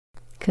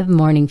Good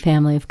morning,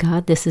 family of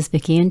God. This is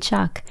Vicki and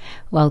Chuck.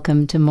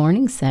 Welcome to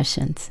Morning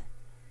Sessions.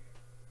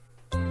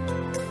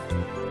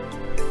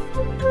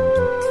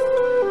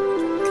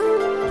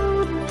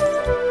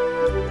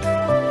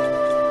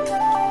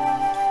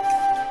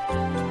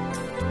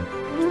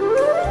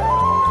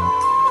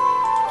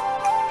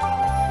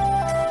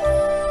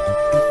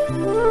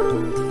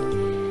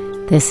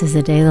 This is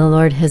the day the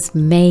Lord has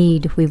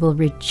made. We will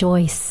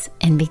rejoice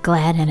and be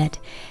glad in it.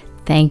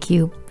 Thank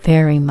you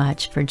very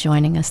much for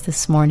joining us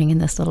this morning in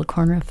this little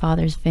corner of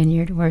Father's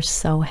Vineyard. We're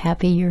so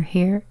happy you're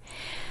here.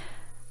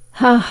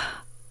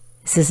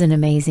 This is an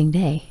amazing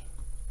day.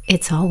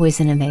 It's always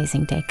an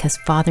amazing day because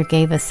Father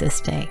gave us this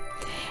day.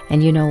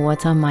 And you know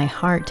what's on my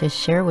heart to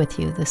share with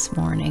you this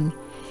morning?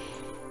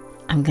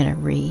 I'm going to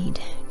read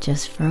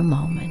just for a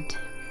moment.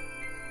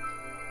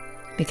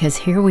 Because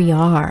here we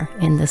are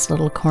in this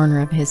little corner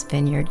of his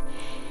vineyard.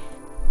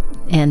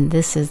 And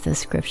this is the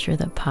scripture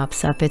that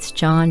pops up. It's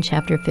John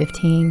chapter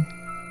 15,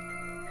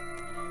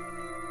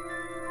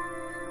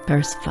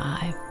 verse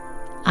 5.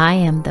 I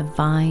am the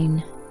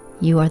vine,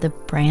 you are the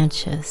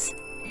branches.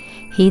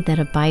 He that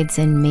abides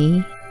in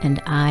me,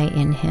 and I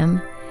in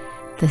him,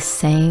 the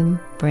same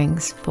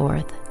brings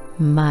forth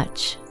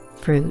much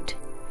fruit.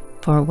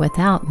 For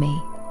without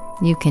me,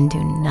 you can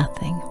do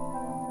nothing.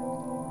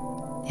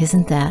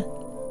 Isn't that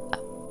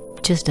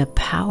just a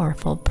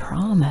powerful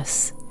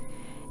promise?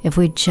 If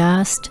we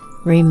just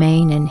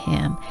remain in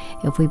him,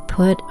 if we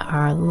put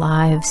our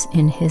lives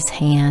in his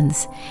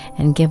hands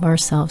and give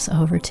ourselves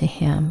over to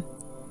him,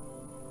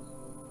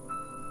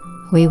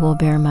 we will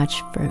bear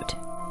much fruit.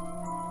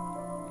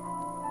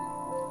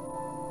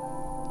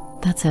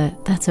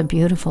 That's a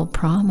beautiful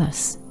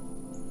promise.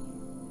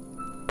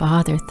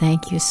 Father,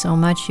 thank you so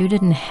much. You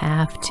didn't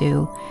have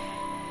to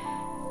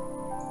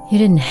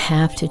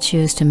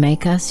choose to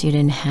make us. You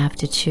didn't have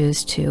to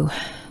choose to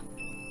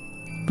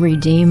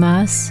redeem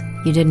us.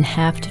 You didn't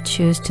have to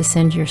choose to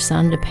send your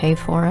son to pay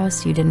for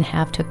us. You didn't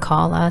have to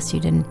call us. You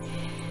didn't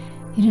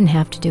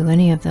have to do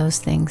any of those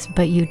things,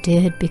 but you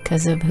did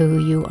because of who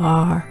you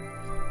are.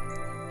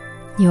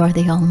 You are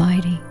the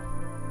Almighty.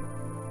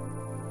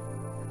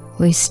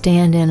 We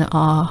stand in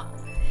awe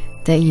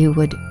that you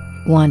would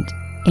want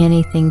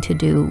anything to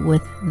do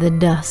with the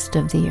dust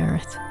of the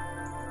earth,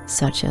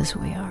 such as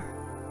we are.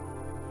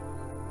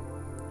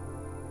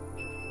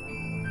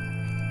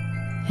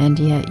 And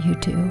yet you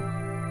do.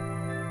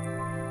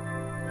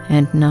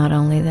 And not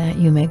only that,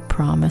 you make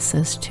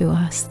promises to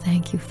us.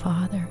 Thank you,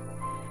 Father.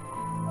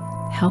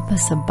 Help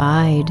us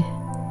abide.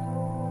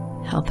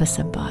 Help us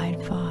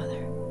abide,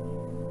 Father.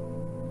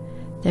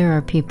 There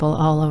are people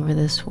all over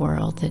this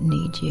world that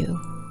need you.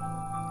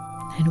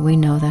 And we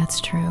know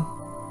that's true.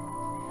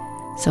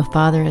 So,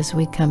 Father, as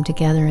we come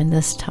together in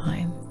this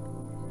time,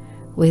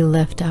 we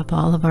lift up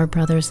all of our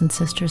brothers and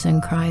sisters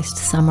in Christ.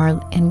 Some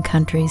are in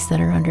countries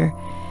that are under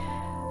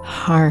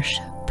harsh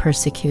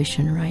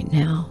persecution right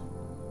now.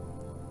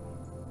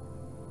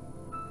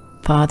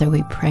 Father,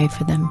 we pray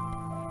for them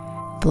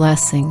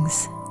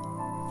blessings,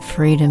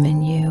 freedom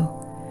in you,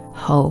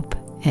 hope,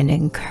 and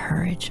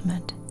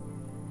encouragement.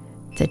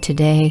 That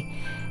today,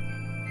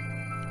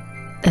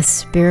 the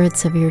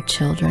spirits of your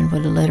children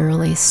would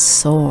literally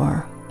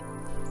soar,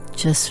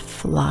 just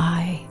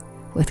fly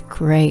with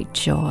great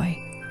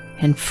joy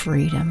and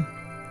freedom,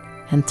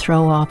 and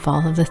throw off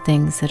all of the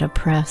things that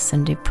oppress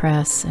and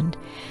depress and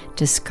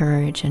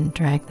discourage and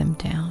drag them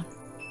down.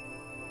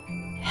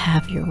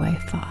 Have your way,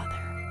 Father.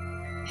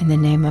 In the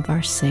name of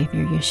our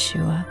Savior,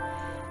 Yeshua,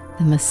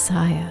 the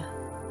Messiah,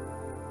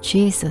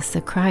 Jesus,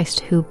 the Christ,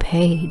 who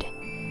paid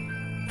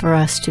for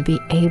us to be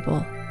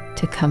able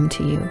to come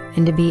to you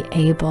and to be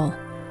able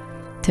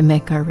to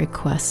make our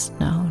requests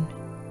known.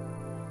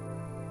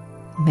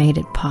 Made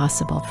it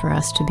possible for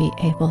us to be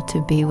able to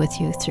be with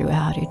you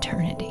throughout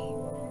eternity.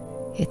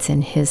 It's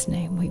in his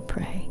name we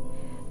pray.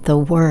 The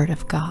Word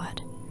of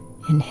God,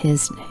 in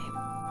his name.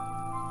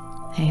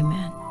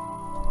 Amen.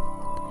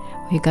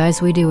 You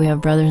guys, we have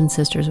brothers and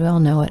sisters, we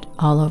all know it,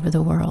 all over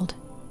the world.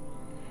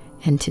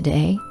 And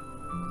today,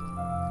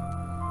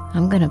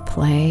 I'm going to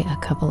play a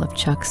couple of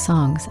Chuck's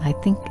songs. I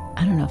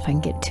don't know if I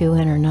can get two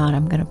in or not.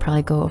 I'm going to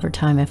probably go over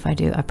time if I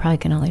do. I probably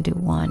can only do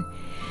one.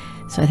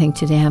 So I think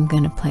today I'm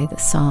going to play the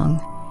song,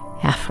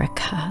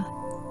 Africa.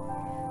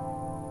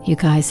 You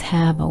guys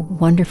have a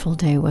wonderful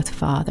day with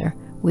Father.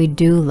 We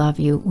do love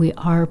you. We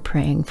are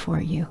praying for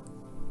you.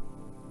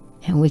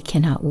 And we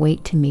cannot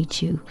wait to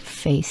meet you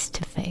face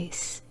to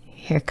face.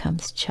 Here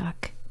comes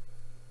Chuck.